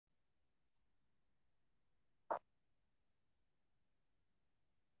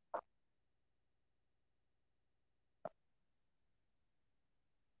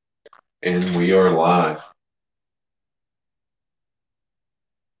And we are live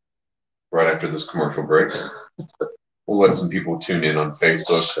right after this commercial break. We'll let some people tune in on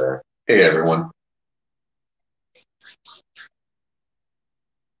Facebook. Sure. Hey, everyone.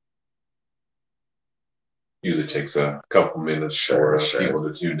 Usually takes a couple minutes for people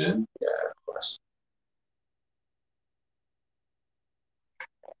to tune in. Yeah, of course.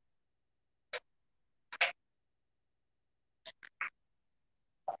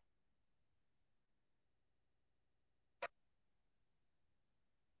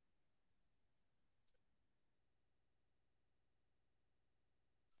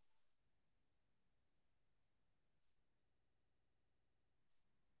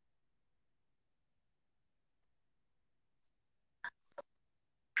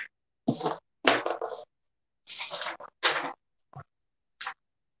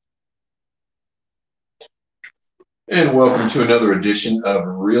 And welcome to another edition of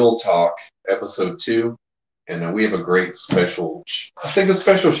Real Talk, episode 2. And we have a great special, a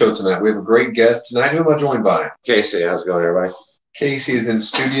special show tonight. We have a great guest tonight. Who am I joined by? Casey, how's it going, everybody? Casey is in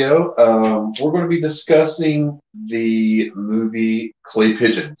studio. We're going to be discussing the movie Clay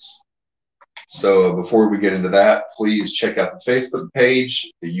Pigeons. So before we get into that, please check out the Facebook page,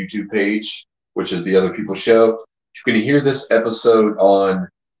 the YouTube page, which is the Other People Show. You can hear this episode on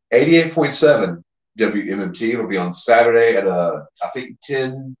 88.7 WMMT. It'll be on Saturday at I think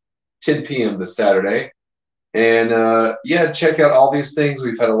 10 p.m. this Saturday. And check out all these things.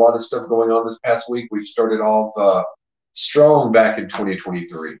 We've had a lot of stuff going on this past week. We've started off strong back in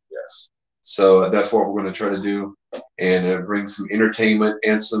 2023. Yes. So that's what we're going to try to do, and bring some entertainment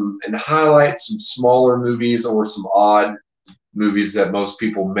and highlight some smaller movies or some odd movies that most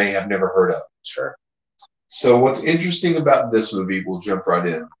people may have never heard of. Sure. So what's interesting about this movie, we'll jump right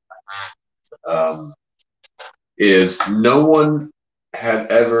in, is no one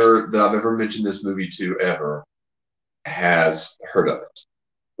that I've ever mentioned this movie to ever has heard of it.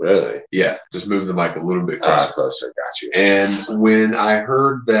 Really? Yeah, just move the mic a little bit closer. Closer, got you. And when I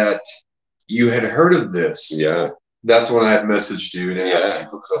heard that you had heard of this, that's when I had messaged you and asked you,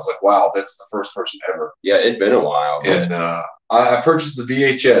 because I was like, wow, that's the first person ever. Yeah, it'd been a while. And I purchased the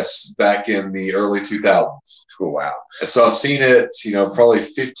VHS back in the early 2000s. Oh, wow. And so I've seen it, probably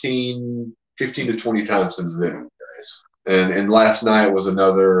 15 to 20 times since then. Nice. And last night was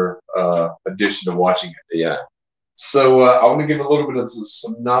another addition to watching it. Yeah. So I want to give a little bit of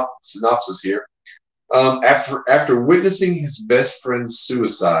the synopsis here. After witnessing his best friend's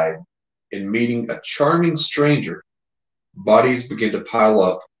suicide and meeting a charming stranger, bodies begin to pile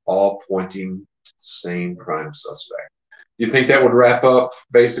up, all pointing to the same crime suspect. You think that would wrap up,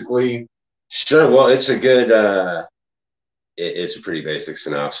 basically? Sure. Well, it's a good, it's a pretty basic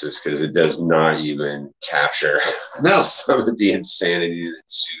synopsis because it does not even capture some of the insanity that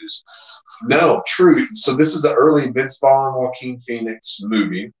ensues. No, true. So this is an early Vince Vaughn, Joaquin Phoenix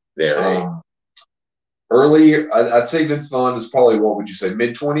movie. Early, I'd say Vince Vaughn is probably, what would you say,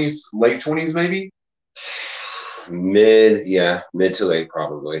 mid-20s, late 20s maybe? Mid to late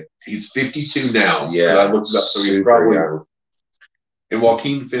probably. He's 52 now. Yeah. I looked it up, so he's probably young. And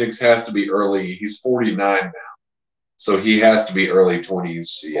Joaquin Phoenix has to be early. He's 49 now. So he has to be early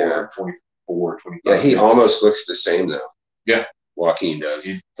 20s, 24, 25. Yeah, he almost looks the same though. Yeah. Joaquin does.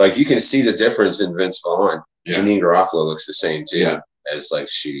 Like you can see the difference in Vince Vaughn. Yeah. Janine Garofalo looks the same too. Yeah. As like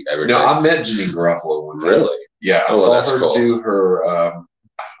she ever did. No, I met Janine Garofalo one time. Really? Yeah, I saw her do her,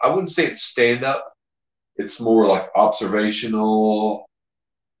 I wouldn't say it's stand-up. It's more like observational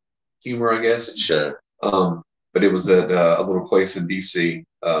humor, I guess. Sure. But it was at a little place in D.C.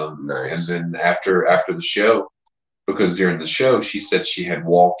 Nice. And then after the show, because during the show, she said she had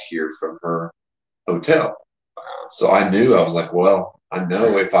walked here from her hotel. Wow. So I knew, I was like, well, I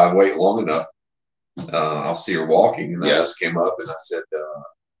know if I wait long enough, I'll see her walking. And I just came up and I said,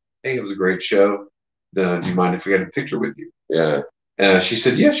 hey, it was a great show. Do you mind if I get a picture with you? Yeah. She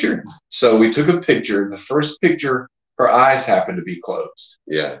said, yeah, sure. So we took a picture. The first picture, her eyes happened to be closed.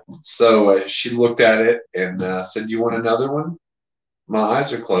 Yeah. So she looked at it and said, do you want another one? My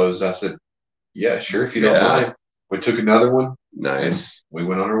eyes are closed. I said, yeah, sure, if you don't mind. We took another one. Nice. We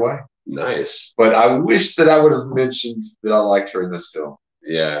went on our way. Nice. But I wish that I would have mentioned that I liked her in this film.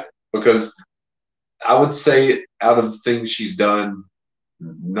 Yeah. Because I would say out of things she's done,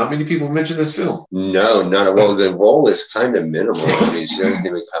 not many people mention this film. No, not well. The role is kind of minimal. I mean, she doesn't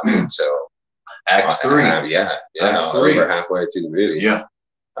even come in until Act 3. Act 3. Over halfway through the movie. Yeah.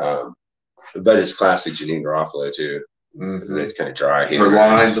 But it's classic Janine Garofalo too. Mm-hmm. It's kind of dry here. Her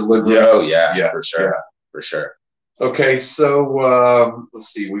line delivery. Oh yeah, for sure, for sure. Okay, so let's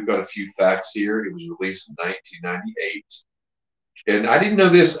see. We've got a few facts here. It was released in 1998. and I didn't know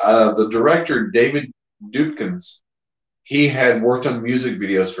this. The director David Dupkins, he had worked on music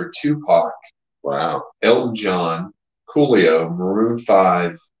videos for Tupac, wow, Elton John, Coolio, Maroon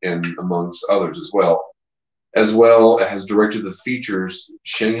 5, and amongst others as well as directed the features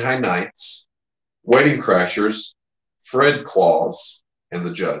Shanghai Nights, Wedding Crashers, Fred Claus, and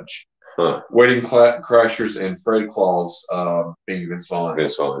The Judge. Huh. Wedding Crashers and Fred Claus being Vince Vaughn.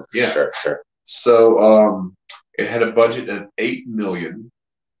 Vince Vaughn. Yeah. Sure. So it had a budget of $8 million.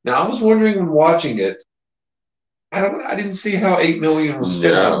 Now I was wondering when watching it, I didn't see how $8 million was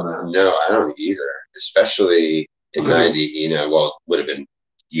spent on that. No, I don't either. Especially in 90, would have been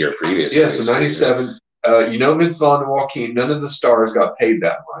year previous. Yeah, so 97. Vince Vaughn and Joaquin, none of the stars got paid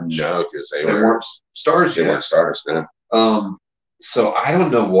that much. No, because they weren't stars yet. They weren't stars, no. So I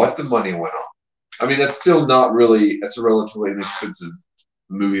don't know what the money went on. I mean, that's still not really, that's a relatively inexpensive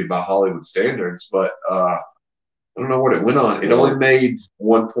movie by Hollywood standards, but I don't know what it went on. It only made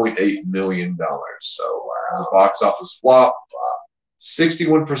 $1.8 million. So it was a box office flop.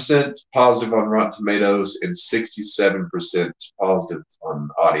 61% positive on Rotten Tomatoes and 67% positive on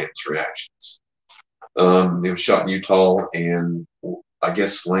audience reactions. It was shot in Utah and I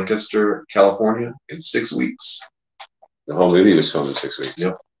guess Lancaster, California in 6 weeks. The whole movie was filmed in 6 weeks.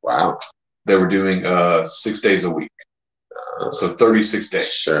 Yep. Wow. They were doing 6 days a week. So 36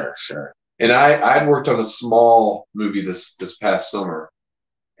 days. Sure. And I'd worked on a small movie this past summer,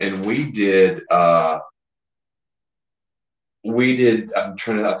 and we did I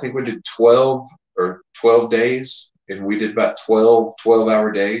think we did 12 days, and we did about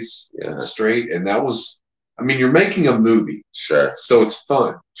 12-hour days straight. And that was, I mean, you're making a movie. Sure. So it's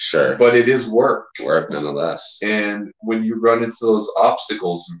fun. Sure. But it is work. Work nonetheless. And when you run into those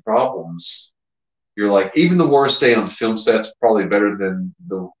obstacles and problems, you're like, even the worst day on the film set's probably better than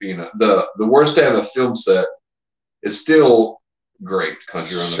the worst day on a film set is still great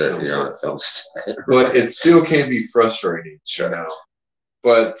because you're on a film set. But it still can be frustrating. Sure.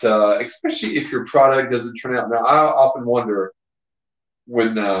 But especially if your product doesn't turn out. Now, I often wonder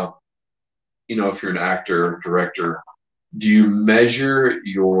when, if you're an actor, director, do you measure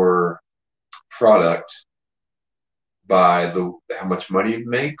your product by how much money it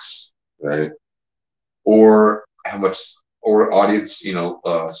makes? Right. Or how much, or audience,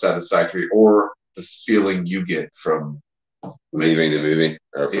 satisfactory, or the feeling you get from leaving the movie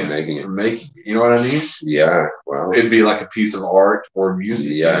or from making it. You know what I mean? Yeah. Well, it'd be like a piece of art or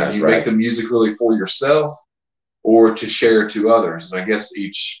music. Yeah. You make the music really for yourself or to share to others. And I guess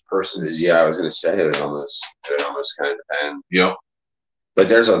each person is. Yeah, I was going to say it almost kind of depends. Yeah. But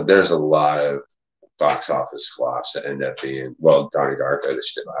there's a lot of box office flops that end up being, Donnie Darko that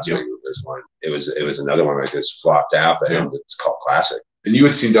did last week was one. It was another one that just flopped out, but it's called Classic. And you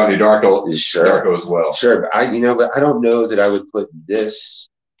had seen Donnie Darko, Darko as well. Sure, but I don't know that I would put this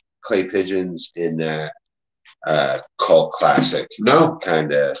Clay Pigeons in that cult classic. No,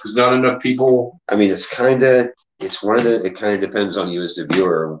 kind of, because not enough people. I mean, it kind of depends on you as the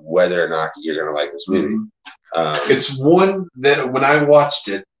viewer whether or not you're going to like this movie. Mm-hmm. It's one that when I watched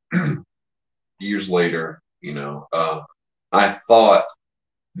it years later, I thought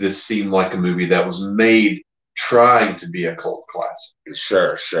this seemed like a movie that was made trying to be a cult classic.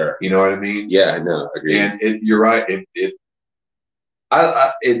 Sure. You know what I mean? Yeah, no, agreed. And you're right. It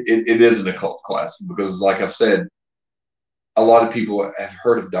isn't a cult classic because, like I've said, a lot of people have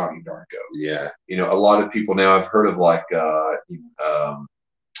heard of Donnie Darko. Yeah. A lot of people now have heard of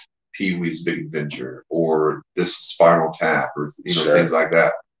Pee-wee's Big Adventure or this Spinal Tap or things like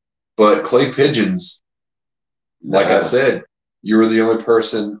that. But Clay Pigeons, like I said, you were the only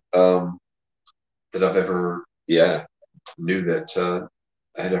person that I've ever knew that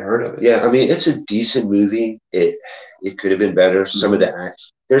I had heard of it. Yeah, I mean, it's a decent movie. It could have been better. Some of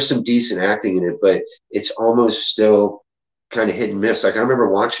there's some decent acting in it, but it's almost still kind of hit and miss. Like I remember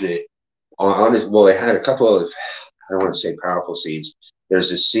watching it it had a couple of, I don't want to say powerful scenes.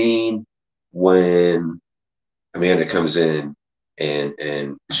 There's a scene when Amanda comes in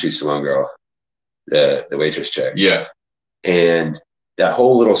and shoots the one girl, the waitress chick. Yeah. And that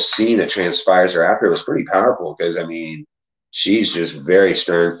whole little scene that transpires her after was pretty powerful because, I mean, she's just very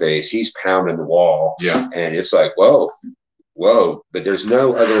stern-faced. He's pounding the wall. Yeah. And it's like, whoa. But there's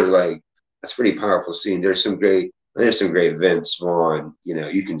no other, that's a pretty powerful scene. There's some great Vince Vaughn.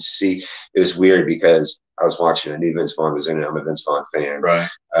 You can see it was weird because I was watching, I knew Vince Vaughn was in it. I'm a Vince Vaughn fan. Right.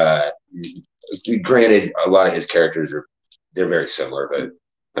 Granted, a lot of his characters they're very similar, but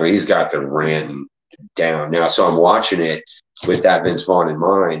I mean, he's got the ranting down now. So I'm watching it with that Vince Vaughn in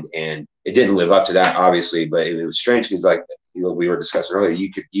mind, and it didn't live up to that, obviously, but it was strange because, like we were discussing earlier,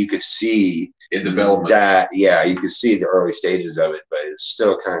 you could see in development. That, yeah, you could see the early stages of it, but it's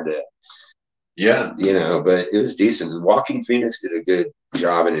still kind of, yeah, you know, but it was decent. Joaquin Phoenix did a good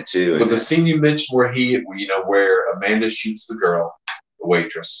job in it too. But the scene you mentioned where where Amanda shoots the girl, the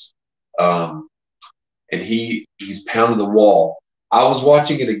waitress, and he's pounding the wall. I was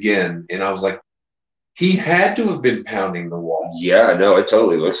watching it again, and I was like, he had to have been pounding the wall. Yeah, no, it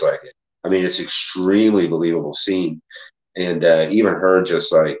totally looks like it. I mean, it's extremely believable scene, and even her,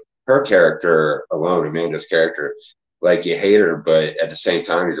 just like her character alone, Amanda's character, like you hate her, but at the same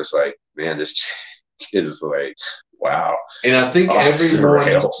time, you're just like, man, this kid is like, wow. And I think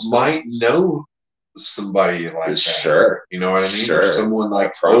everyone might know somebody like that. Sure. You know what I mean? Sure. Or someone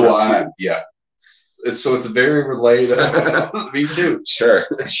like, yeah. So it's a very relatable. Me too. Sure.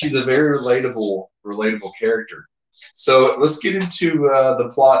 She's a very relatable character. So let's get into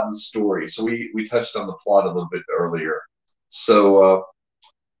the plot and the story. So we touched on the plot a little bit earlier. So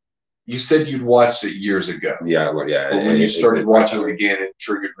you said you'd watched it years ago. Yeah, well, yeah. But when you started watching it again, it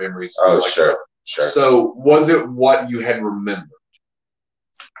triggered memories. Oh, sure. Sure. So was it what you had remembered?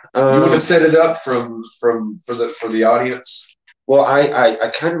 You want to set it up for the audience? Well, I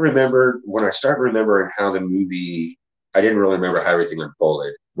kind of remembered when I started remembering how the movie. I didn't really remember how everything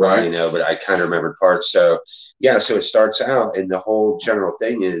unfolded, right? You know, but I kind of remembered parts. So yeah, so it starts out, and the whole general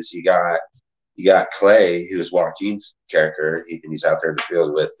thing is you got Clay, who is Joaquin's character, and he's out there in the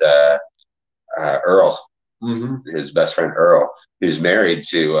field with Earl, his best friend Earl, who's married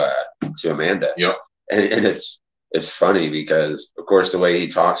to Amanda. Yep. And it's funny because, of course, the way he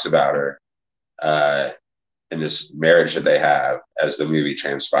talks about her and this marriage that they have as the movie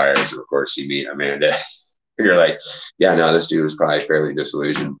transpires, and of course, you meet Amanda. You're like, yeah, no, this dude was probably fairly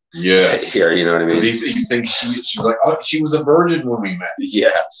disillusioned. Yes. Here, you know what I mean? You think she was like, oh, she was a virgin when we met. Yeah.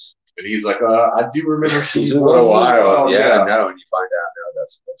 And he's like, I do remember she was a little while. Yeah, no, and you find out, no,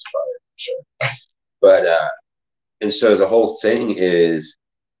 that's probably for sure. But and so the whole thing is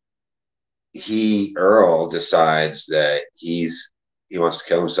Earl decides that he wants to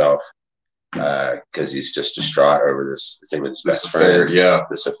kill himself because he's just distraught over this thing with his best friend. Yeah.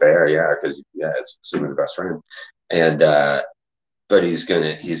 This affair, yeah, because it's him and the best friend. And but he's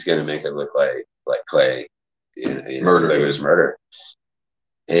gonna make it look like Clay murder. It was murder.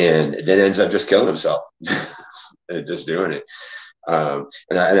 And then ends up just killing himself. Just doing it.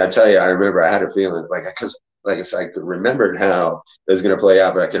 And I tell you, I remember I had a feeling because like I said, I could remember how it was going to play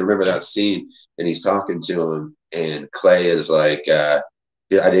out, but I can remember that scene and he's talking to him and Clay is like, I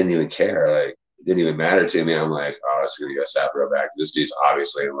didn't even care. Like, it didn't even matter to me. I'm like, oh, it's going to go south real bad. This dude's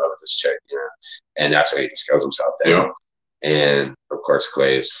obviously in love with this chick, you know? And that's why he just kills himself down. Yeah. And of course,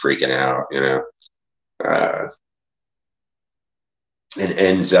 Clay is freaking out, you know? And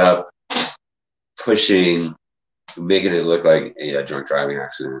ends up making it look like a drunk driving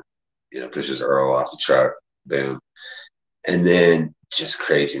accident, you know, pushes Earl off the truck, boom. And then just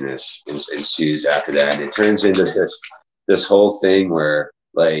craziness ensues after that. And it turns into this whole thing where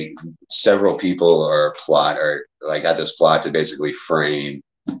like several people got this plot to basically frame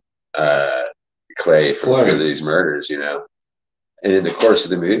Clay for these murders, you know. And in the course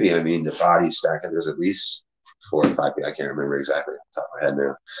of the movie, I mean, the bodies stack up. There's at least 4 or 5 people. I can't remember exactly off the top of my head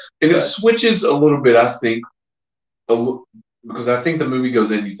now. And it switches a little bit, I think, because I think the movie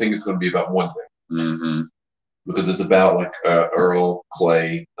goes in, you think it's going to be about one thing. Mm-hmm. Because it's about like Earl,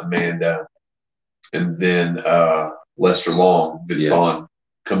 Clay, Amanda, and then Lester Long, Vince Vaughn,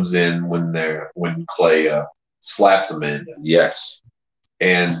 comes in when Clay slaps Amanda. Yes.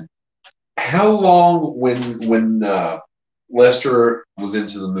 And how long when Lester was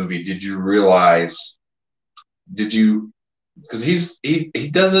into the movie did you realize? Because he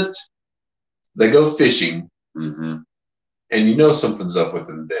doesn't. They go fishing, and you know something's up with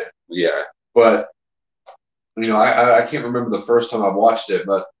him then. Yeah. But you know, I can't remember the first time I watched it,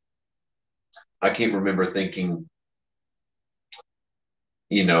 but I can't remember thinking,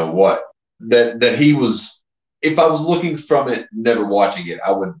 you know, what that he was. If I was looking from it, never watching it,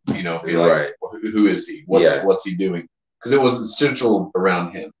 I would, you know, be like, right. Who is he? What's he doing? Because it wasn't central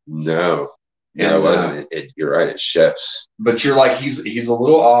around him. No. Yeah, it wasn't. You're right. It shifts. But you're like, he's a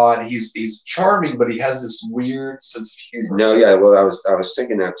little odd. He's charming, but he has this weird sense of humor. No, yeah. Well, I was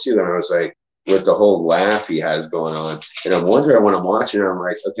thinking that too, and I was like, with the whole laugh he has going on, and I'm wondering when I'm watching it, I'm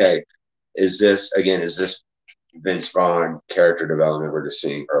like, okay, is this Vince Vaughn character development we're just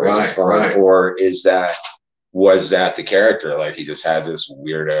seeing early Vince Vaughn, right. Or was that the character? Like he just had this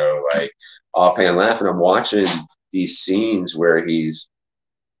weirdo like offhand laugh, and I'm watching these scenes where he's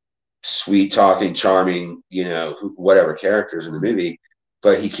sweet talking, charming, you know, whatever characters in the movie,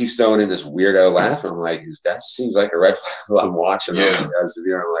 but he keeps throwing in this weirdo laugh. And I'm like, that seems like a red flag while I'm watching. Yeah. I'm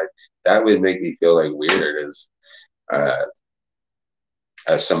like, that would make me feel like weird as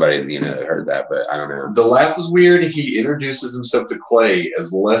somebody, heard that, but I don't know. The laugh was weird. He introduces himself to Clay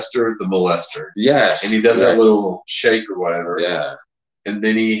as Lester the molester. Yes. And he does that little shake or whatever. Yeah. And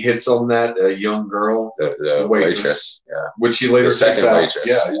then he hits on that young girl, the waitress. Yeah. Which he later takes out. Waitress.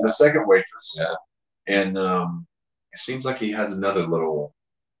 Yeah, the second waitress. Yeah. And it seems like he has another little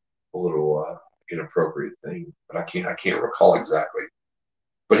inappropriate thing, but I can't recall exactly.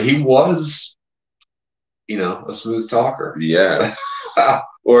 But he was, a smooth talker. Yeah.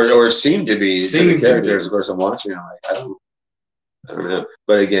 or seemed to be. The characters, of course, I'm watching. I'm like, I don't know.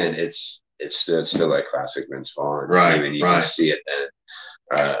 But again, it's still like classic Vince Vaughn. Right. I mean, you can see it then.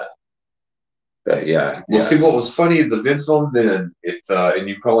 But yeah. Well, see, what was funny, the Vince Vaughn then, and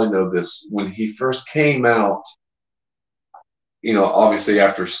you probably know this, when he first came out, obviously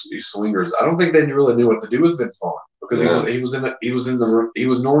after Swingers, I don't think they really knew what to do with Vince Vaughn because he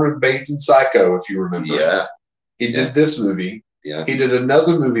was Norman Bates in Psycho, if you remember. Yeah. He did this movie. Yeah. He did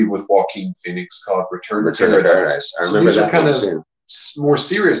another movie with Joaquin Phoenix called Return to Paradise. I remember that kind of more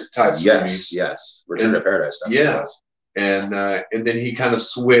serious types of movies. Yes. Return to Paradise. Yeah. And then he kind of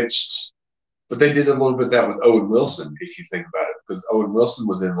switched, but they did a little bit of that with Owen Wilson, if you think about it, because Owen Wilson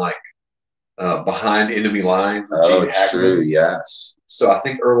was in like Behind Enemy Lines with Gene Hackman. True, yes. So I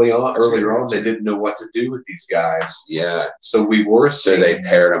think earlier on, they didn't know what to do with these guys. Yeah. So they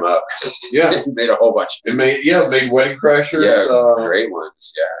paired them up. Yeah. Made a whole bunch. Made Wedding Crashers. Yeah, great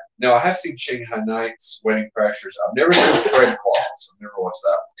ones. Yeah. Now I have seen Shanghai Nights, Wedding Crashers. I've never seen Fred Claus. I've never watched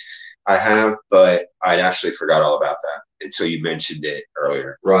that one. I have, but I'd actually forgot all about that until you mentioned it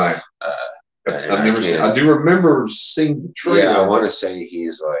earlier. Right. I've never seen. I do remember seeing the trailer. Yeah, I want to say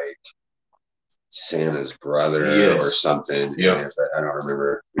he's like Santa's brother or something. Yeah, I don't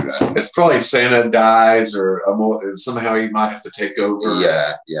remember. It's probably Santa dies or somehow he might have to take over.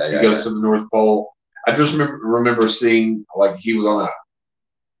 Yeah. He goes to the North Pole. I just remember seeing like he was on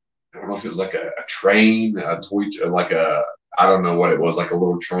I don't know if it was like a train, a toy, like I don't know what it was, like a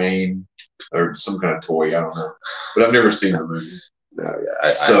little train or some kind of toy. I don't know, but I've never seen the movie. No, yeah.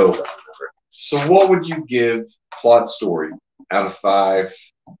 So what would you give plot story out of 5?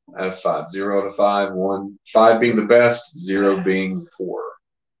 Out of 5, 0 out of 5, 1, 5 being the best, 0 being poor.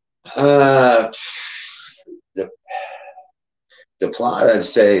 The plot, I'd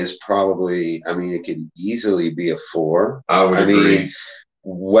say, is probably. I mean, it could easily be a 4. I would agree. Mean,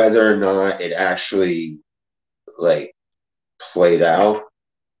 whether or not it actually like played out,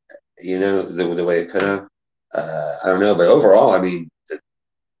 the way it could have. I don't know, but overall, I mean,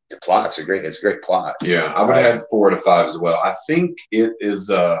 the plot's a great plot. Yeah, I would have 4 out of 5 as well. I think it is,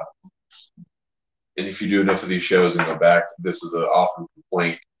 and if you do enough of these shows and go back, this is an often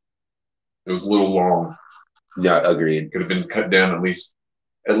complaint. It was a little long. Yeah, agreed. Could have been cut down at least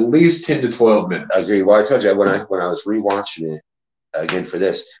 10 to 12 minutes. Agreed. Well, I told you when I was rewatching it again for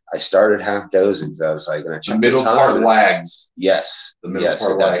this, I started half dozing. So I was like, the middle part lags. Yes, the middle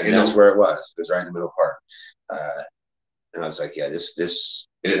part lags, and that's where it was. It was right in the middle part. And I was like, yeah, this.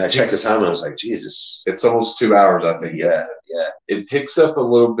 And I checked the time and I was like, Jesus. It's almost 2 hours, I think. Yeah. It picks up a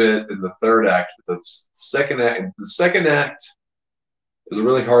little bit in the third act, but the second act is a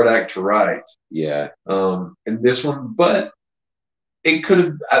really hard act to write. Yeah. And this one, but it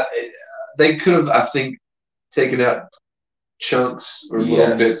could have, they could have, I think, taken out chunks or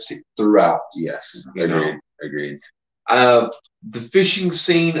little bits throughout. Yes. Agreed. The fishing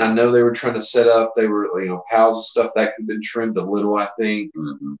scene, I know they were trying to set up. They were, pals and stuff that could have been trimmed a little. I think.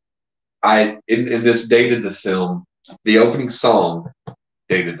 Mm-hmm. In this dated the film. The opening song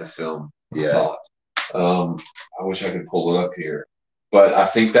dated the film. Yeah. I wish I could pull it up here, but I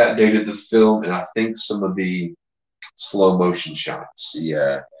think that dated the film, and I think some of the slow motion shots.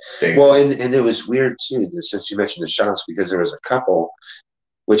 Yeah. Well, and it was weird too, since you mentioned the shots, because there was a couple.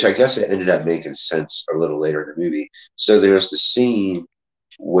 Which I guess it ended up making sense a little later in the movie. So there's the scene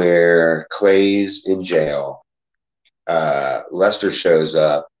where Clay's in jail. Lester shows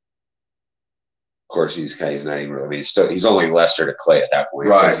up. Of course, he's not even really. He's only Lester to Clay at that point,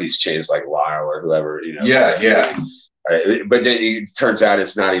 right? Because he's changed like Lyle or whoever, Yeah. But then it turns out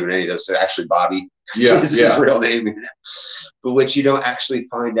it's not even any. It's actually Bobby. Yeah, It's his real name. But which you don't actually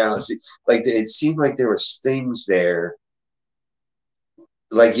find out. Like it seemed like there was things there.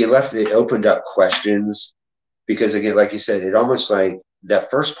 Like it opened up questions because again, like you said, it almost like that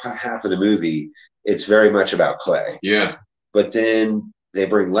first half of the movie, it's very much about Clay. Yeah. But then they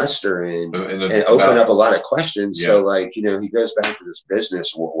bring Lester in and open up a lot of questions. Yeah. So like, he goes back to this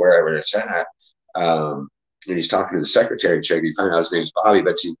business wherever it's at. and he's talking to the secretary chick. You find out his name's Bobby,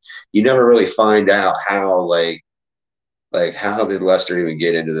 but you never really find out how how did Lester even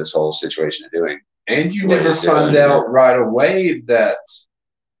get into this whole situation of doing. And you never find out right away that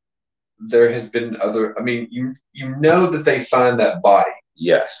there has been other. I mean, you know that they find that body.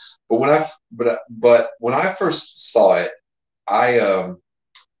 Yes. But when I first saw it, I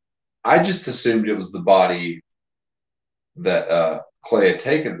just assumed it was the body that Clay had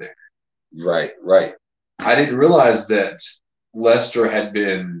taken there. Right, right. I didn't realize that Lester had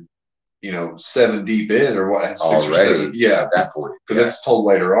been, 7 deep in or what, 6 already, or 7. Yeah, at that point, because it's told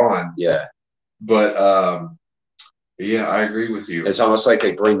later on. Yeah, but yeah, I agree with you. It's almost like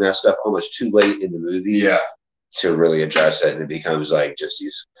they bring that stuff almost too late in the movie. Yeah. To really address it, and it becomes like just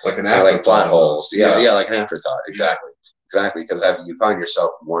these like an like plot holes. Yeah, like an afterthought. Exactly. Because you find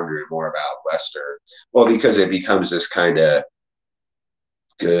yourself wondering more about Lester. Well, because it becomes this kind of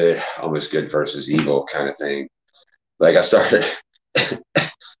almost good versus evil kind of thing. Like I started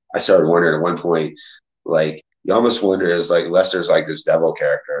wondering at one point, like you almost wonder is like Lester's like this devil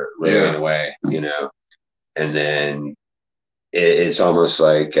character, really in a way, and then it's almost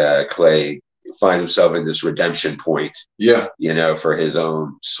like Clay finds himself in this redemption point, for his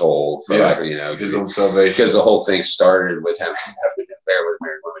own soul, his own salvation. Because the whole thing started with him having an affair with a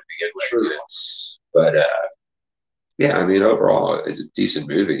married woman to begin with. True. But yeah, I mean, overall, it's a decent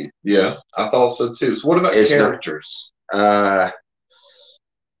movie. Yeah, I thought so too. So, what about characters?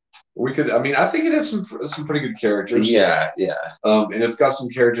 We could. I mean, I think it has some pretty good characters. Yeah. And it's got some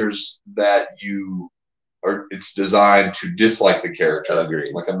characters that it's designed to dislike the character.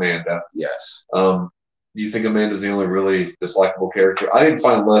 Agreed. Like Amanda. Yes. Do you think Amanda's the only really dislikable character? I didn't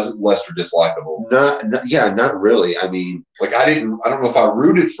find Lester dislikable. Not really. I mean, like I don't know if I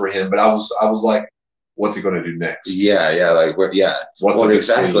rooted for him, but I was like, what's he going to do next? Yeah. Like what? Yeah. What's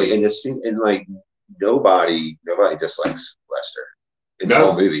exactly? And like nobody dislikes Lester in the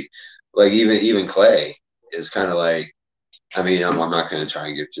whole movie. Like even Clay is kind of like. I mean, I'm not going to try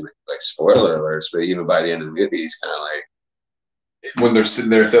and give too many spoiler alerts, but even by the end of the movie, he's kind of like when they're sitting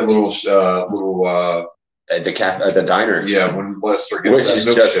there at that little at the diner. Yeah, when Lester gets which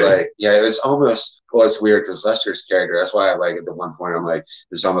is just like it's almost it's weird because Lester's character. That's why I like at the one point I'm like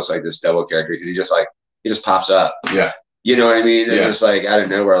it's almost like this devil character because he just pops up. Yeah, you know what I mean? And just like out of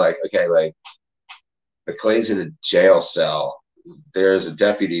nowhere, like okay, like the Clay's in a jail cell. There's a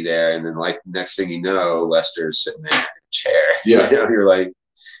deputy there, and then like next thing you know, Lester's sitting there. Chair, you're like,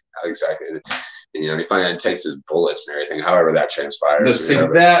 how exactly, and you find out he takes his bullets and everything. However, that transpires.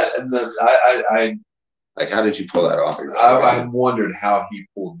 That, and then I like, how did you pull that off? I wondered how he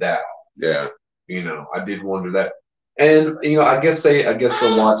pulled that off. Yeah, I did wonder that, and I guess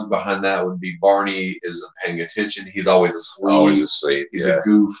the logic behind that would be Barney isn't paying attention. He's always asleep. He's a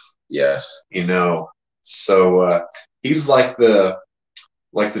goof. Yes, so he's like the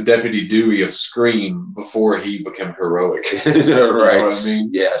Deputy Dewey of Scream before he became heroic. Right. You know what I mean?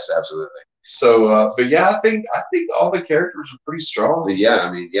 Yes, absolutely. So, but yeah, I think all the characters are pretty strong. But yeah,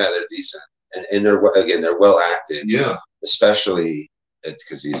 I mean, they're decent, and they're well acted. Yeah, especially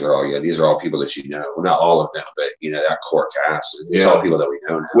because these are all people that well, not all of them, but that core cast. It's all people that we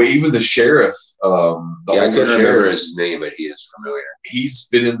know now. Well, even the sheriff. I couldn't remember his name, but he is familiar. He's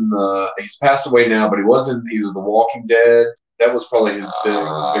been he's passed away now, but he was in either The Walking Dead. That was probably his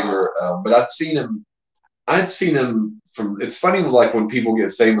bigger. But I'd seen him from. It's funny, like when people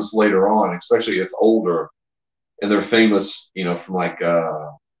get famous later on, especially if older, and they're famous, from like.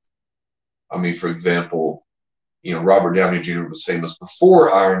 I mean, for example, Robert Downey Jr. was famous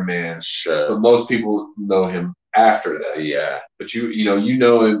before Iron Man. Sure. But most people know him after that. Yeah. But you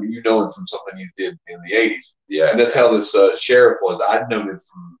know him from something you did in the 80s. Yeah. And that's how this sheriff was. I'd known him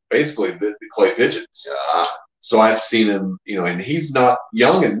from basically the Clay Pigeons. Yeah. So I've seen him, and he's not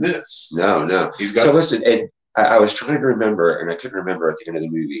young in this. No. He's got. So listen, and I was trying to remember, and I couldn't remember at the end of the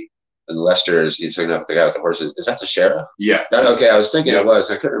movie. And Lester he's looking up the guy with the horses. Is that the sheriff? Yeah. Okay, I was thinking it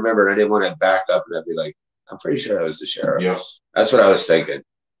was. I couldn't remember, and I didn't want to back up and I'd be like, I'm pretty sure that was the sheriff. Yeah. That's what I was thinking.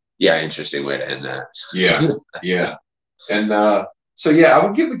 Yeah, interesting way to end that. Yeah. And so yeah, I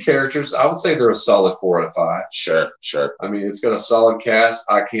would give the characters. I would say they're a solid 4 out of 5. Sure. I mean, it's got a solid cast.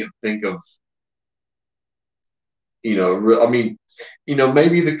 I can't think of. I mean,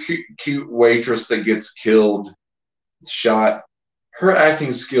 maybe the cute waitress that gets shot, her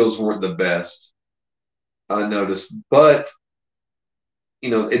acting skills weren't the best, I noticed, but,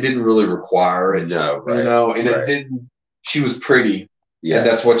 it didn't really require it. No, right. It didn't, she was pretty. Yeah. And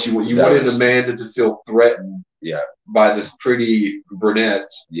that's what you wanted Amanda to feel threatened by this pretty brunette.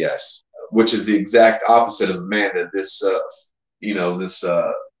 Yes. Which is the exact opposite of Amanda. This, this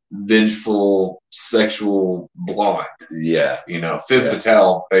vengeful sexual blonde. Yeah. Femme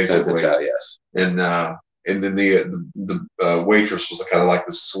fatale, basically. Femme fatale, yes. And then the waitress was kind of like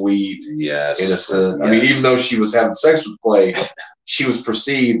the sweet, innocent. Yes. I mean, even though she was having sex with Clay, she was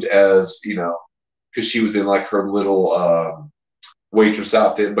perceived as, because she was in like her little waitress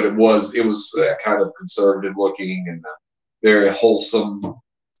outfit, but it was kind of conservative looking and very wholesome.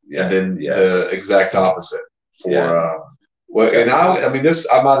 Yeah. And then the exact opposite for and I mean this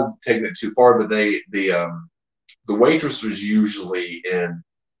I might have taken it too far, but the waitress was usually in.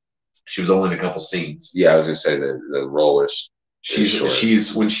 She was only in a couple scenes. Yeah, I was gonna say the role is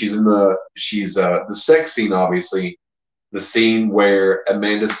she's when she's in the sex scene, obviously. The scene where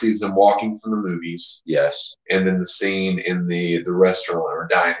Amanda sees them walking from the movies. Yes. And then the scene in the restaurant or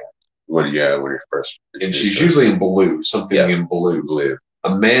diner. When you're first. And she's usually in blue, something in blue. Blue.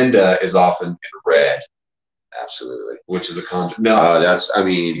 Amanda is often in red. Absolutely. Which is a that's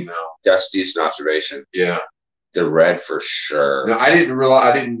that's decent observation. Yeah. The red for sure. No, I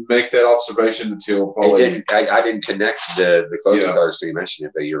didn't make that observation until probably. I didn't connect the clothing colors till you mentioned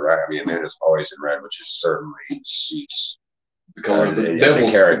it, but you're right. I mean, Amanda's always in red, which is certainly suits the color of the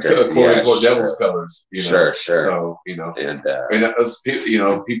devil's character, quote unquote devil's colors. Sure. So and as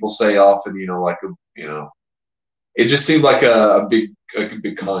people say often, it just seemed like a big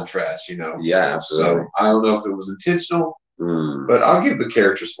contrast, Yeah, absolutely. So I don't know if it was intentional, but I'll give the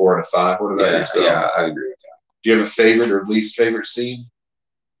characters 4 out of 5. What about yourself? Yeah, I agree with that. Do you have a favorite or least favorite scene?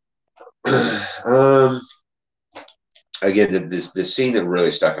 Again, the scene that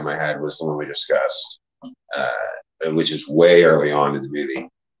really stuck in my head was the one we discussed, which is way early on in the movie.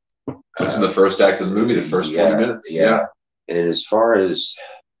 It's in the first act of the movie, the first 20 minutes. Yeah. And as far as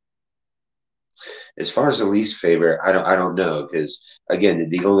the least favorite, I don't know, because again,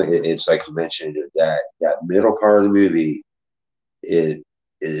 it's like you mentioned, that middle part of the movie, it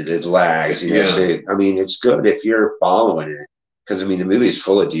lags. So, I mean, it's good if you're following it, because I mean the movie is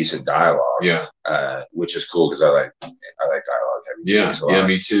full of decent dialogue. Yeah. Which is cool because I like dialogue. Yeah,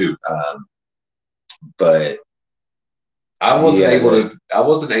 me too. But I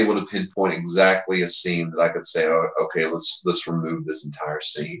wasn't able to pinpoint exactly a scene that I could say, oh, okay, let's remove this entire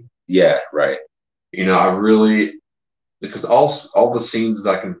scene. Yeah, right. I really, because all the scenes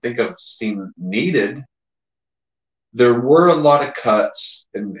that I can think of seem needed. There were a lot of cuts,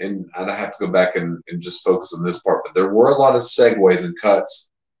 and I have to go back and just focus on this part, but there were a lot of segues and cuts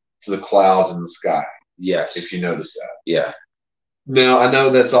to the clouds and the sky. Yes. If you notice that. Yeah. Now, I know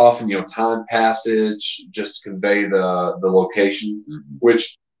that's often, time passage, just to convey the location,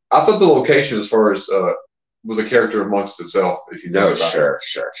 which I thought the location, as far as was a character amongst itself, if you know about sure.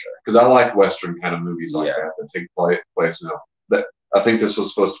 Because I like Western kind of movies like that take place. That I think this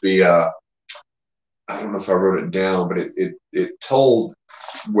was supposed to be I don't know if I wrote it down, but it told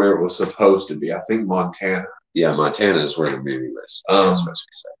where it was supposed to be. I think Montana. Yeah, Montana is where the movie was.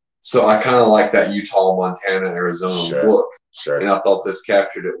 So I kind of like that Utah, Montana, Arizona look. Sure. And I thought this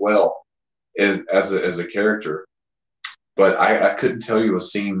captured it well, and as a character. But I couldn't tell you a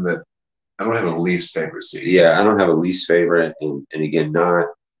scene that I don't have a least favorite scene. Yeah, I don't have a least favorite, and again, I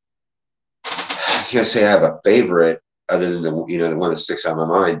can't say I have a favorite other than the one that sticks out in my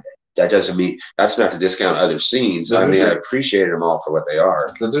mind. That doesn't mean that's not to discount other scenes. I mean, I appreciated them all for what they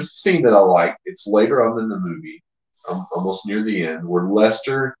are. Now, there's a scene that I like. It's later on in the movie, almost near the end, where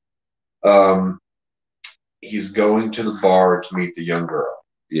Lester, he's going to the bar to meet the young girl.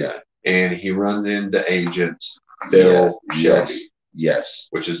 Yeah. And he runs into Agent Bill Shelby. Yes.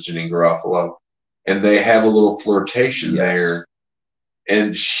 Which is Janine Garofalo. And they have a little flirtation there.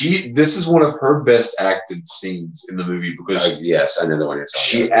 And this is one of her best acted scenes in the movie because yes, I know the one you're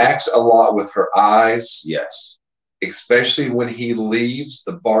talking about. She acts a lot with her eyes. Yes. Especially when he leaves,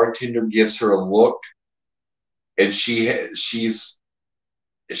 the bartender gives her a look, and the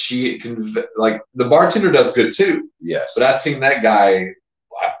bartender does good too. Yes. But I've seen that guy.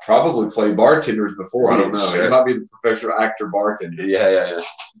 I probably played bartenders before. I don't know. Sure. He might be the professional actor bartender. Yeah.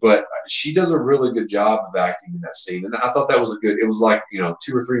 But she does a really good job of acting in that scene, and I thought that was it was like 2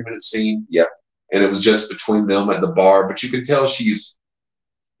 or 3 minute scene. Yeah. And it was just between them at the bar, but you can tell she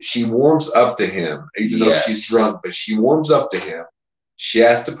warms up to him, even though she's drunk. But she warms up to him. She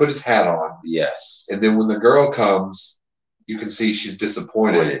has to put his hat on. Yes. And then when the girl comes, you can see she's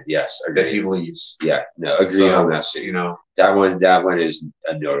disappointed. Yes, that he leaves. Yeah, no, agree on that scene. That one is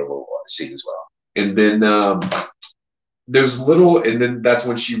a notable scene as well. And then and then that's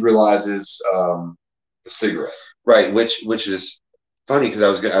when she realizes the cigarette. Right, which is funny because I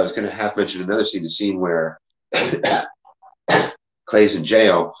was gonna half mention another scene, the scene where Clay's in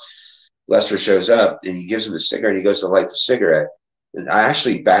jail. Lester shows up and he gives him a cigarette. He goes to light the cigarette, And I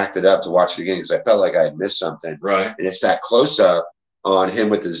actually backed it up to watch it again because I felt like I had missed something. Right. And it's that close up on him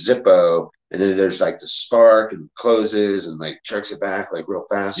with the Zippo, and then there's like the spark and closes and like jerks it back like real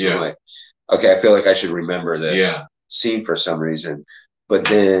fast. Yeah. I'm like, okay, I feel like I should remember this Yeah. scene for some reason. But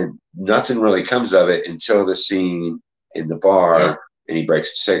then nothing really comes of it until the scene in the bar, Yep. and he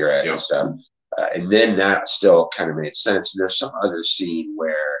breaks a cigarette Yep. and stuff. And then that still kind of made sense. And there's some other scene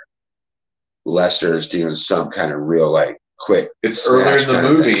where Lester is doing some kind of real like quick. It's earlier in the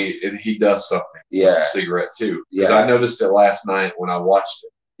movie, and he does something with the cigarette too. Because I noticed it last night when I watched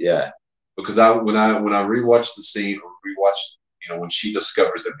it. Yeah. Because when I rewatched the scene, or rewatched, when she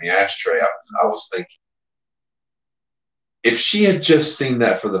discovers it in the ashtray, I was thinking, if she had just seen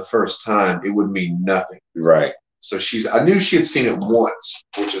that for the first time, it would mean nothing. Right. So I knew she had seen it once,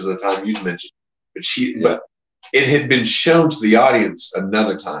 which is the time you mentioned, but it had been shown to the audience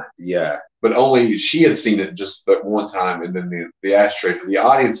another time. Yeah. But only she had seen it just but one time, and then the ashtray. The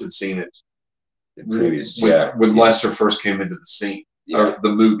audience had seen it when Lester first came into the scene or the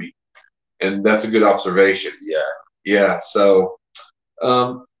movie, and that's a good observation. Yeah. Yeah. So,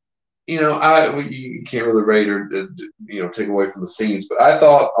 you can't really rate or take away from the scenes, but I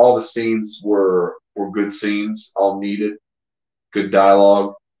thought all the scenes were good scenes, all needed, good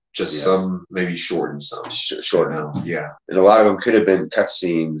dialogue. Just some maybe shortened some. Shortened. Yeah. And a lot of them could have been cut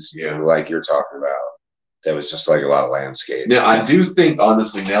scenes, like you're talking about. That was just like a lot of landscape. Now, I do think,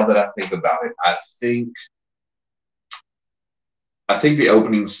 honestly, now that I think about it, I think the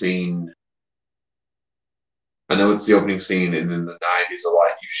opening scene, I know it's the opening scene, and in the 90s, a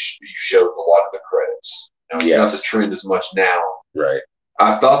lot, you showed a lot of the credits. Now, it's not the trend as much now. Right.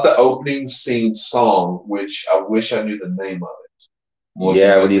 I thought the opening scene song, which I wish I knew the name of it. When you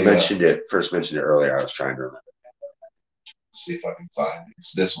first mentioned it earlier, I was trying to remember. Let's see if I can find it.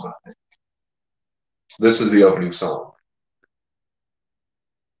 It's this one, I think. This is the opening song.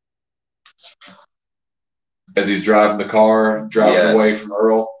 As he's driving the car, driving away from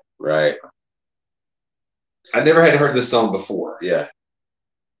Earl. Right. I never had heard this song before. Yeah.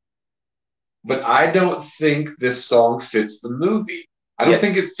 But I don't think this song fits the movie. I don't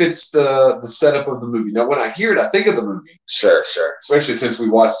think it fits the setup of the movie. Now, when I hear it, I think of the movie. Sure. Especially since we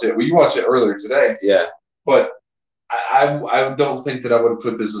watched it. We watched it earlier today. Yeah. But I don't think that I would have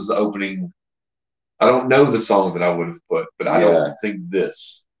put this as the opening. I don't know the song that I would have put, but I don't think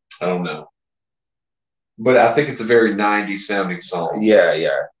this. I don't know. But I think it's a very 90s sounding song. Yeah.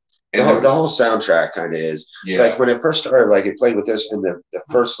 The whole soundtrack kind of is. Yeah. Like when it first started, like it played with this in the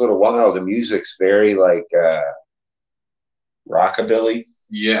first little while, the music's very like rockabilly.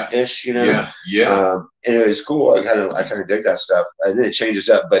 Ish, Yeah. And it was cool. I kind of dig that stuff. And then it changes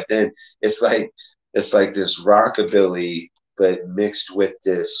up, but then it's like this rockabilly, but mixed with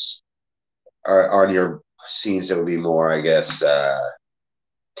this on your scenes that would be more, I guess,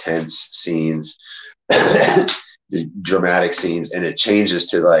 tense scenes, the dramatic scenes, and it changes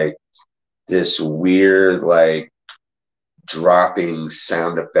to like this weird like dropping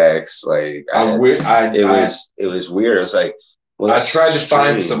sound effects. Like it was weird. It was like, well, I tried to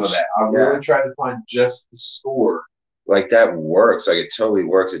find some of that. I really tried to find just the score. Like that works. Like it totally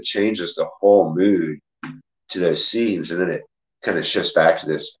works. It changes the whole mood to those scenes, and then it kind of shifts back to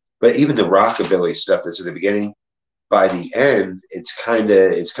this. But even the rockabilly stuff that's at the beginning, by the end, it's kind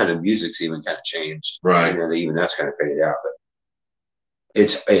of music's even kind of changed, right? And then even that's kind of faded out. But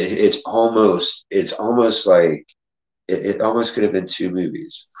it's almost like it almost could have been two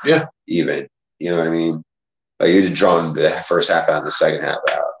movies. Yeah, even you know what I mean. Like you'd have drawn the first half out and the second half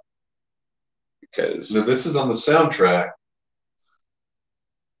out. Because this is on the soundtrack.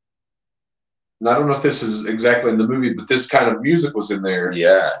 And I don't know if this is exactly in the movie, but this kind of music was in there.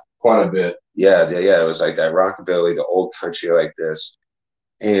 Yeah. Quite a bit. Yeah. It was like that rockabilly, the old country like this.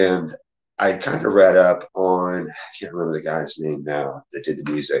 And I kind of read up on, I can't remember the guy's name now that did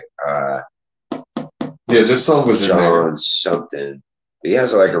the music. This song was John in there. Something. He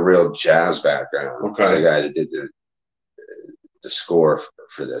has like a real jazz background. Okay. The guy that did the score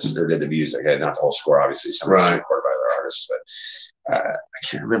for this, or did the music, not the whole score, obviously. Some of it's recorded by other artists, but I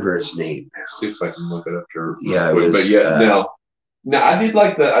can't remember his name now. See if I can look it up here. Yeah, now I did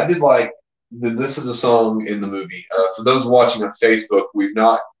like this is a song in the movie. For those watching on Facebook, we've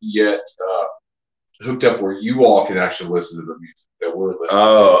not yet hooked up where you all can actually listen to the music that we're listening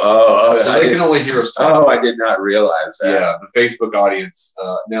to. So they can only hear us talk. Oh, I did not realize that. Yeah, the Facebook audience.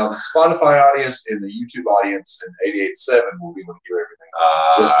 Now, the Spotify audience and the YouTube audience and 88.7 will be able to hear everything.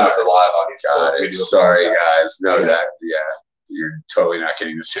 Just not the live audience. Got it. Sorry, guys. No, you're totally not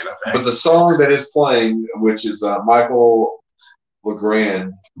getting the same effect. But the song that is playing, which is Michael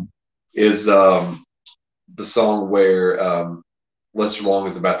Legrand, is the song where Lester Long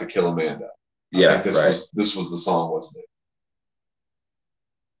is about to kill Amanda. I Yeah, think right. this was the song, wasn't it?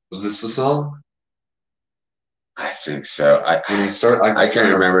 Was this the song? I think so. When he started, I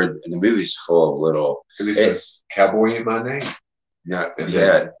can't remember. The movie's full of little. Because he says, "Cowboy ain't my name." No, And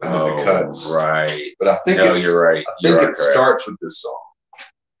yeah. then it cuts. Right. But I think no, you're right. I think it starts with this song.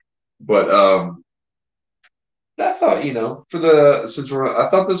 But I thought, I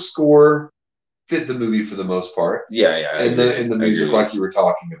thought the score fit the movie for the most part. Yeah, yeah. And the music, like you were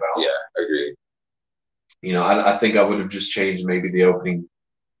talking about. Yeah, agreed. I think I would have just changed maybe the opening.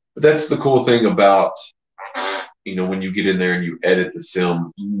 But that's the cool thing about, when you get in there and you edit the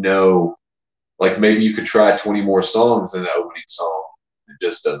film, like maybe you could try 20 more songs than the opening song. It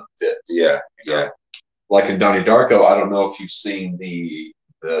just doesn't fit. Yeah, yeah. Like in Donnie Darko, I don't know if you've seen the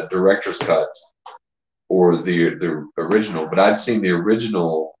director's cut or the original, but I'd seen the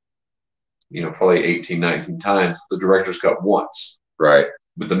original, probably 18, 19 times. The director's cut once. Right.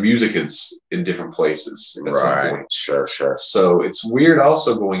 But the music is in different places at some point. Sure. So it's weird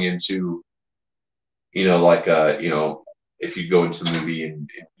also going into, if you go into the movie and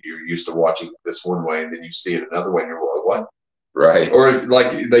you're used to watching this one way and then you see it another way and you're like, what? Right. Or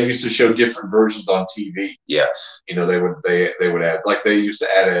like they used to show different versions on TV. Yes. They would add, like they used to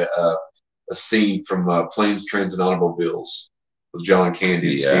add a scene from Planes, Trains, and Automobiles with John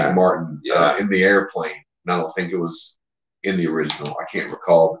Candy and Steve Martin in the airplane. And I don't think it was in the original. I can't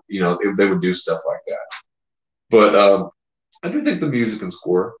recall. They would do stuff like that. But I do think the music and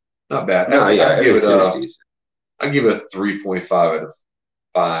score not bad. No, I give it a 3.5 out of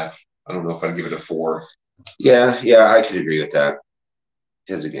 5. I don't know if I'd give it a 4. Yeah, I could agree with that.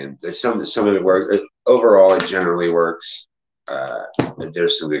 Because again, some of it works. Overall, it generally works.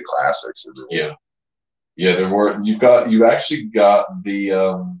 There's some good classics in there. Yeah. There were. You actually got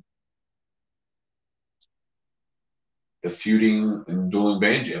the feuding and dueling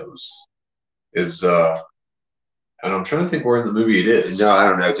banjos and I'm trying to think where in the movie it is. No, I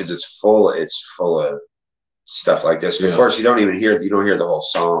don't know because it's full of stuff like this. And of course, you don't hear the whole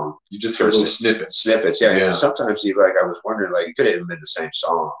song. You just hear little snippets. Yeah. And sometimes I was wondering, like, it could have even been the same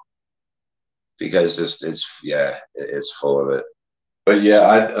song because it's full of it. But yeah,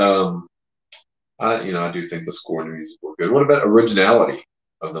 I do think the score and the music were good. What about originality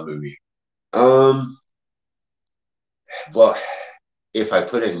of the movie? Well, if I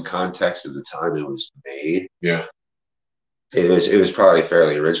put it in context of the time it was made, it was probably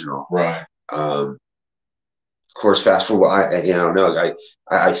fairly original, right? Of course, fast forward. I don't know.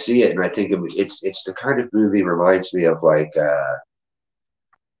 I see it and I think it's the kind of movie reminds me of like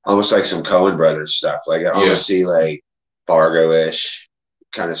almost like some Coen Brothers stuff. Like I almost see like Fargo-ish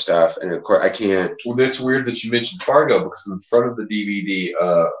kind of stuff. And of course, I can't. Well, that's weird that you mentioned Fargo because in front of the DVD,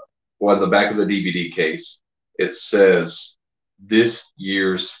 in the back of the DVD case, it says this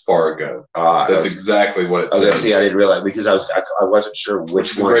year's Fargo. That's exactly what it says. See, I didn't realize because I wasn't sure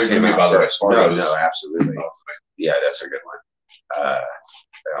which one came out first. No, absolutely. Yeah, that's a good one.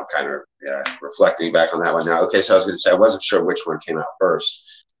 I'm kind of reflecting back on that one now. Okay, so I was going to say I wasn't sure which one came out first.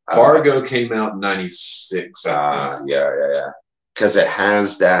 Fargo came out in '96. Yeah. Because it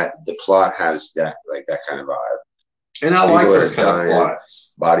has that. The plot has that kind of vibe. And I like those kind of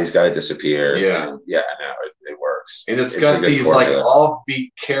plots. Body's got to disappear. Yeah. No, it works. And it's got these formula. Like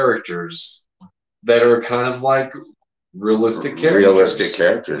offbeat characters that are kind of like realistic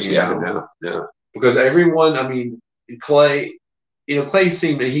characters. Yeah. Because everyone, I mean, Clay, Clay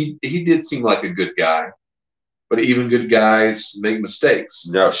seemed he did seem like a good guy, but even good guys make mistakes.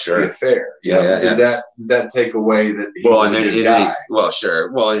 No, sure. Be fair. Did that take away that he was a good guy?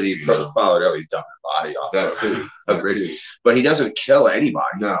 Sure. Well, and he followed up. He's dumping the body off. That too. But he doesn't kill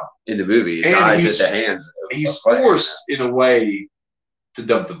anybody. No. In the movie, he dies at the hands. He's forced in a way to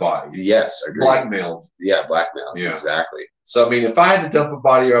dump the body. Yes, agreed. Blackmailed. Yeah, blackmailed. Yeah. Exactly. So I mean, if I had to dump a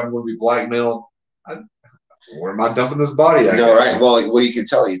body, or I'm going to be blackmailed. Where am I dumping this body? Right. Well, you can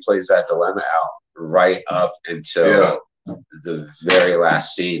tell he plays that dilemma out right up until the very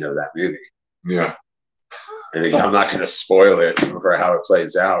last scene of that movie. Yeah. And again, I'm not going to spoil it for how it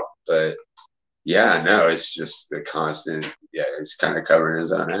plays out, but it's just the constant. Yeah, he's kind of covering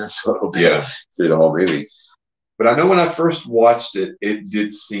his own ass a little bit through the whole movie. But I know when I first watched it, it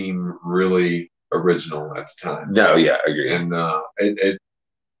did seem really original at the time. No, yeah, I agree. And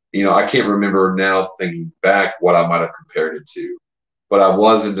I can't remember now thinking back what I might have compared it to. But I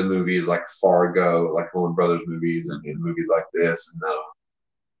was into movies like Fargo, like Coen Brothers movies, and movies like this, and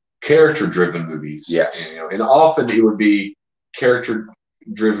character-driven movies. Yes. And often it would be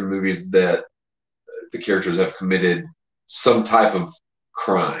character-driven movies that the characters have committed some type of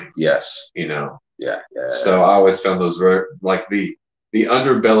crime. Yes. Yeah. Yeah. So I always found those very like the the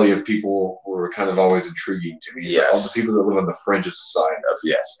underbelly of people were kind of always intriguing to me. Yes. All the people that live on the fringe of society.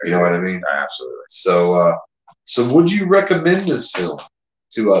 Yes. You know what I mean? Absolutely. So would you recommend this film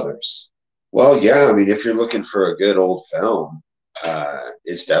to others? Well, yeah. I mean, if you're looking for a good old film,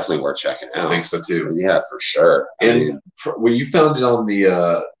 it's definitely worth checking out. I think so too. Yeah, for sure. Well, you found it on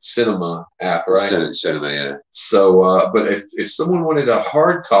the Cinema app, right? Cinema, yeah. So, but if someone wanted a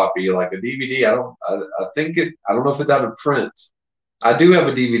hard copy, like a DVD, I don't know if it's out of print. I do have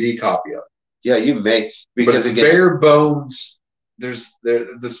a DVD copy of it. Yeah, you may, because it's bare bones.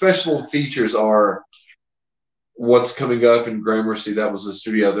 The special features are what's coming up in Gramercy. That was the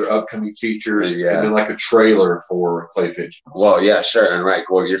studio. Their upcoming features, and then like a trailer for Clay Pigeons. Well, yeah, sure, and right.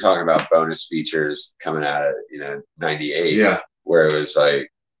 Well, you're talking about bonus features coming out of '98. Yeah, where it was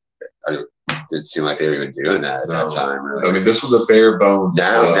like, it didn't seem like they were even doing that at that time. Really. I mean, this was a bare bones.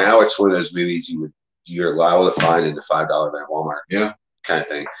 Now it's one of those movies you're liable to find in the $5 bin at Walmart. Yeah, kind of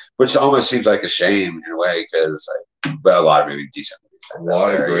thing. Which almost seems like a shame in a way, because but a lot of movies, decent movies. A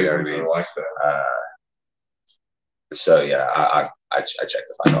lot of great movies are like that. So yeah, I check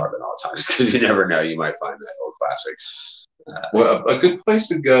the $5 bin all the time, just because you never know, you might find that old classic. Well, a good place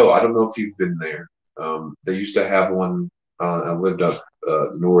to go. I don't know if you've been there. They used to have one. I lived up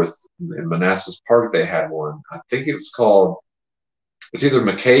north in Manassas Park. They had one. I think it's either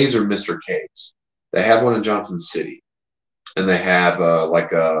McKay's or Mr. K's. They have one in Johnson City, and they have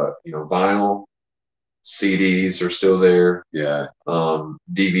vinyl CDs are still there. Yeah.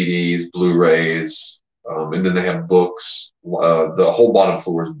 DVDs, Blu-rays, and then they have books. The whole bottom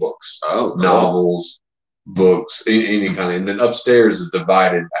floor is books. Oh, cool. Novels, books, any kind of. And then upstairs is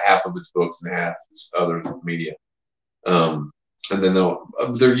divided. Half of it's books and half is other media. And then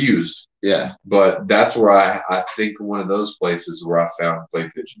they're used. Yeah. But that's where I think one of those places where I found Clay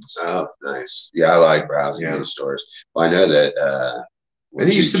Pigeons. Oh, nice. Yeah, I like browsing those stores. Well, I know that and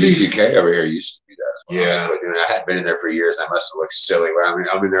it used to be G2K over here used to be that as well. Yeah. But, I had been in there for years. I must have looked silly.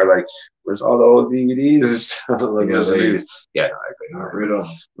 I'm in there like, where's all the old DVDs? Yeah, no, I rid of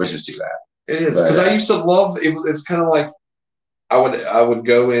them. Which is too bad. It is, because I used to love it. It's kind of like I would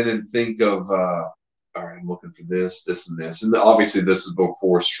go in and think of all right, I'm looking for this, and this. And obviously this is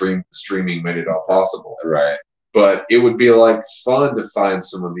before streaming made it all possible. Right. But it would be like fun to find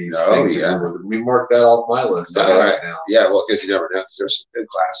some of these things. Yeah. We mark that off my list. Right. Now. Yeah, well, because you never know. Because there's some good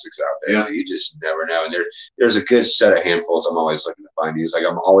classics out there. Yeah. You just never know. And there's a good set of handfuls. I'm always looking to find these. Like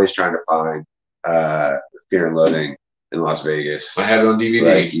I'm always trying to find Fear and Loathing in Las Vegas. I had it on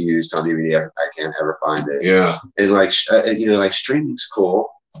DVD. Like used on DVD. I can't ever find it. Yeah. And like streaming's cool.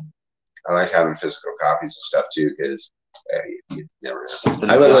 I like having physical copies and stuff too, because you never know.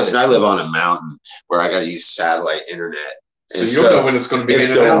 I live on a mountain where I got to use satellite internet, so you don't know when it's going to be.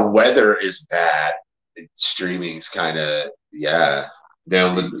 If the weather is bad, streaming's kind of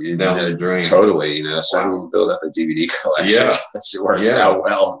down the drain. Totally, so I don't build up a DVD collection. Yeah, it works out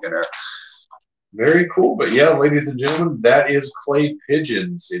well. Very cool. But yeah, ladies and gentlemen, that is Clay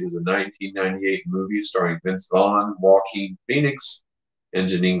Pigeons. It is a 1998 movie starring Vince Vaughn, Joaquin Phoenix, and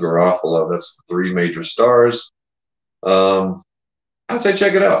Janine Garofalo. That's the three major stars. I'd say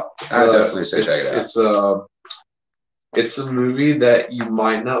check it out. I'd definitely say check it out. It's a movie that you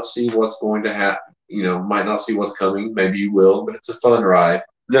might not see what's going to happen. Might not see what's coming. Maybe you will, but it's a fun ride.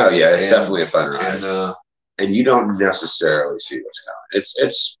 No, yeah, it's definitely a fun ride. And you don't necessarily see what's coming.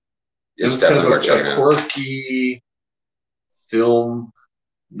 It's definitely worth checking out. Quirky film,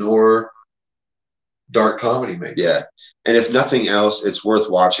 nor dark comedy, maybe. Yeah. And if nothing else, it's worth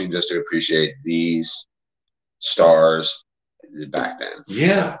watching just to appreciate these stars back then.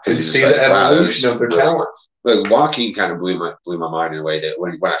 Yeah. And see the evolution of their talent. Like Joaquin kind of blew my mind in a way that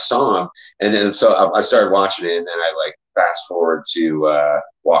when I saw him, and then so I started watching it, and then I like fast forward to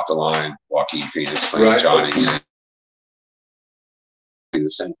Walk the Line, Joaquin Phoenix playing Johnny. The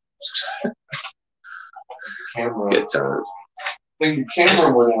same. Good times. I think your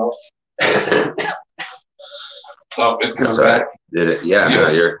camera went out. Oh, it's coming back. Did it? Yeah. No,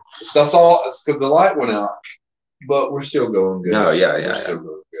 you're. So I saw it's because the light went out, but we're still going good. No, yeah. Still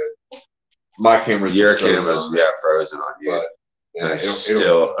going good. My camera's your camera's frozen on you. But it's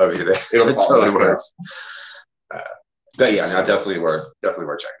still over there. It totally works. But yeah, no, definitely worth checking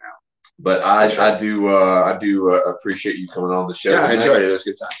out. But I do appreciate you coming on the show. Yeah, I enjoyed it. It was a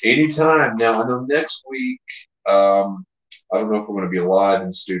good time. Anytime. Now I know next week. I don't know if we're going to be live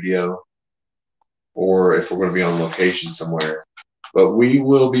in studio, or if we're going to be on location somewhere, but we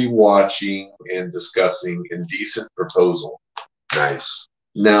will be watching and discussing Indecent Proposal. Nice.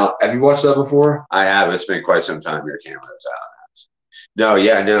 Now, have you watched that before? I have. It's been quite some time. Your camera's out. No,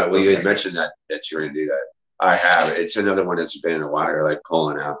 yeah, no. We had mentioned that you were going to do that. I have. It's another one that's been a while. You're like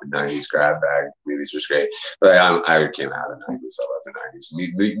pulling out the '90s grab bag. Movies was great, but I came out of the '90s. I love the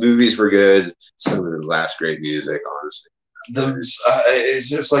 '90s. Movies were good. Some of the last great music, honestly. It's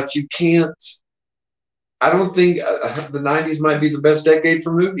just like you can't. I don't think the '90s might be the best decade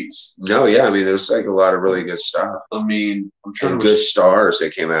for movies. No, yeah, I mean, there's like a lot of really good stuff. I mean, I'm trying and to good stars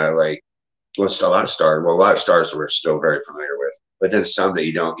that came out of like, well, a lot of stars. Well, a lot of stars we're still very familiar with, but then some that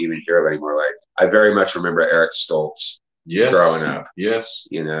you don't even hear of anymore. Like I very much remember Eric Stoltz growing up. Yes,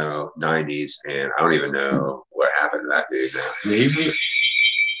 you know, '90s, and I don't even know what happened to that dude now.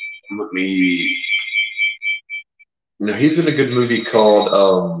 He's in a good movie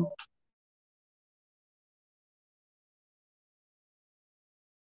called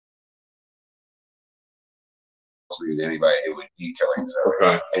anybody, it would be Killing Zone.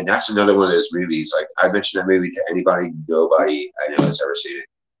 Okay. And that's another one of those movies. Like I mentioned that movie to anybody, nobody I know has ever seen it.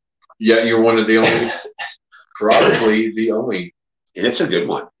 Yeah, you're one of the only, probably the only. And it's a good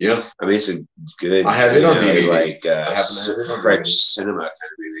one. Yeah. I mean, it's a good. I have it on DVD. Like French cinema kind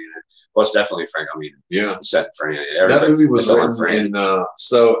of movie. Well, it's definitely Frank. I mean, yeah. Set in France. That movie was on French.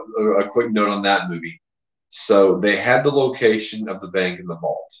 So a quick note on that movie. So they had the location of the bank in the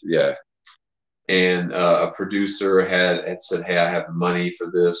vault. Yeah. And a producer had said, "Hey, I have the money for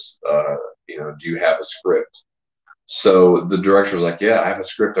this. Do you have a script?" So the director was like, "Yeah, I have a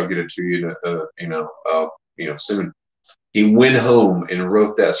script. I'll get it to you, soon." He went home and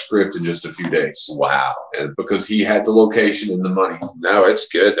wrote that script in just a few days. Wow! And because he had the location and the money. No, it's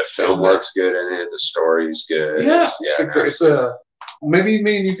good. The film works good in it. The story's good. Yeah, it's maybe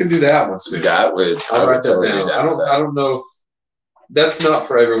me and you can do that one soon. That would. I'll write that down. I don't know if that's not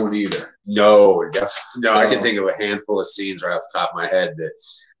for everyone either. No, I can think of a handful of scenes right off the top of my head that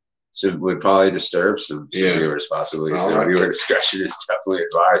would probably disturb some viewers possibly. So viewer discretion is definitely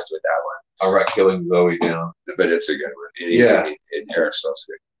advised with that one. I'll write Killing Zoe down. But it's a good one. And Eric Stoltz,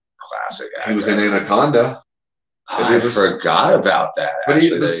 a classic actor. He was in Anaconda. I forgot about that. But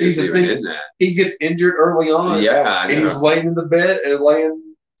he gets injured early on. Yeah, and he's laying in the bed and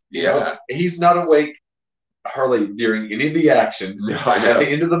he's not awake hardly during any of the action. No, I know. At the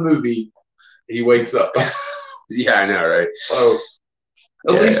end of the movie, he wakes up. Yeah, I know, right? So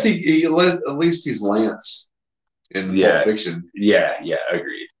at least he's Lance in Pulp Fiction. Yeah,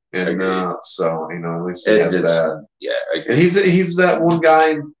 agreed. And at least he has that. Yeah, agreed. And he's that one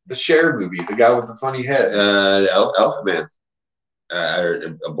guy in the Cher movie, the guy with the funny head. Elephant Man.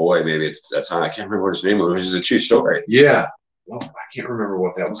 Or a boy, maybe that's how I can't remember what his name was. It was a true story. Yeah. Well, I can't remember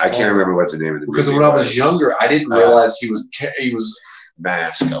what that was called. I can't remember what the name of the movie was. Because when I was younger, I didn't realize he was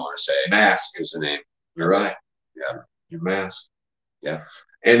Mask. I want to say Mask is the name. You're right. Yeah, your Mask. Yeah,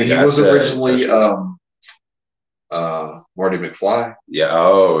 and he was originally Marty McFly. Yeah.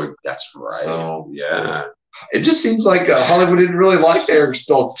 Oh, that's right. So, yeah. It just seems like Hollywood didn't really like Eric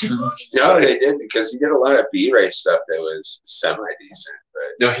Stoltz too much. No, they didn't, because he did a lot of B-rate stuff that was semi-decent. But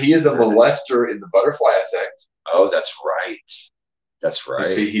no, he is a molester in The Butterfly Effect. Oh, that's right. That's right. You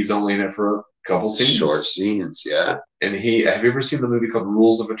see, he's only in it for a couple scenes. Short scenes, yeah. And have you ever seen the movie called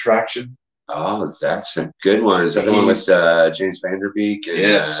Rules of Attraction? Oh, that's a good one. Is that the one with James Van Der Beek? And,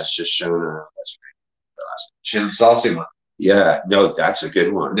 yes. It's just showing Jim Sosima. Yeah, no, that's a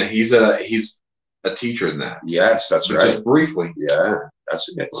good one. Now, he's a teacher in that. Yes, that's right. Just briefly. Yeah, that's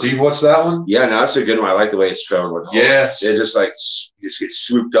a good one. So you watched that one? Yeah, no, that's a good one. I like the way it's filmed. With yes. It just like just get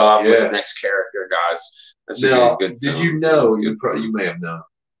swooped off with the next character, guys. That's a good did film. You know, you may have known.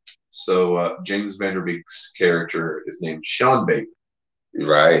 So James Van Der Beek's character is named Sean Bateman.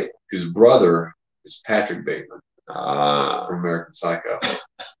 Right. Whose brother is Patrick Bateman from American Psycho.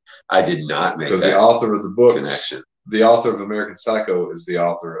 I did not make that because the author of the books, connection. The author of American Psycho is the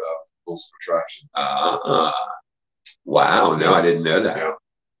author of Rules of Attraction. Wow, no, I didn't know that. Yeah.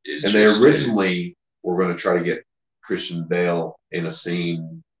 And they originally were going to try to get Christian Bale in a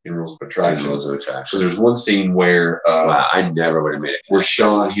scene in Rules of Attraction. Because there's one scene where wow, I never would have made it. Where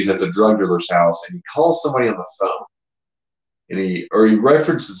Sean, he's at the drug dealer's house and he calls somebody on the phone. And he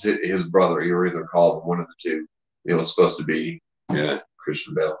references his brother. He either calls him, one of the two. It was supposed to be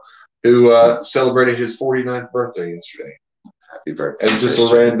Christian Bale, who celebrated his 49th birthday yesterday. Happy birthday! And just a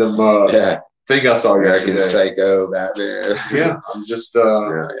random thing I saw American yesterday. Psycho, Batman. Yeah, I'm just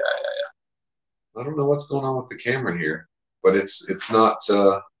I don't know what's going on with the camera here, but it's not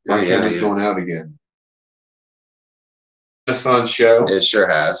my camera's going out again. A fun show. It sure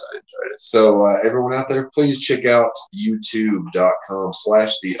has. I enjoyed it. So everyone out there, please check out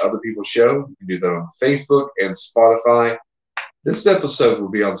youtube.com/The Other People Show. You can do that on Facebook and Spotify. This episode will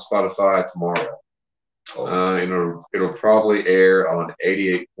be on Spotify tomorrow. It'll probably air on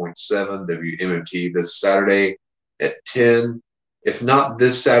 88.7 WMMT this Saturday at 10. If not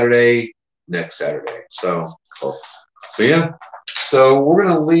this Saturday, next Saturday. So yeah. So we're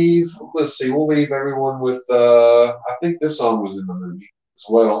gonna leave. Let's see. We'll leave everyone with. I think this song was in the movie as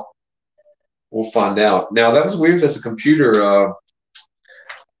well. We'll find out. Now that was weird. That's a computer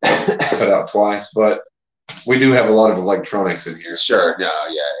cut out twice, but we do have a lot of electronics in here. Sure. No.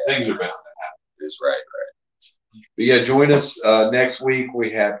 Yeah. Things are bound. That's right. But yeah, join us next week.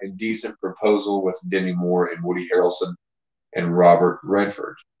 We have Indecent Proposal with Demi Moore and Woody Harrelson and Robert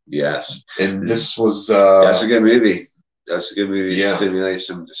Redford. Yes. And this was that's a good movie. That's a good movie to Yeah. stimulate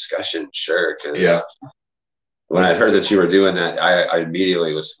some discussion. Sure. 'Cause Yeah. when I heard that you were doing that, I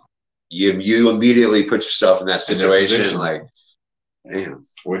immediately was. You immediately put yourself in that situation. position. Like, damn.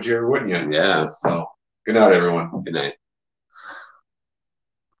 Would you or wouldn't you? Yeah. So good night, everyone. Good night.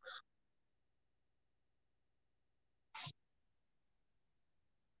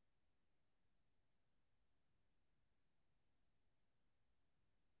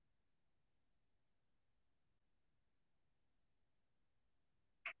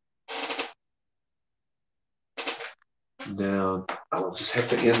 Now I'll just have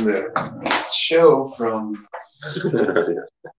to end the show from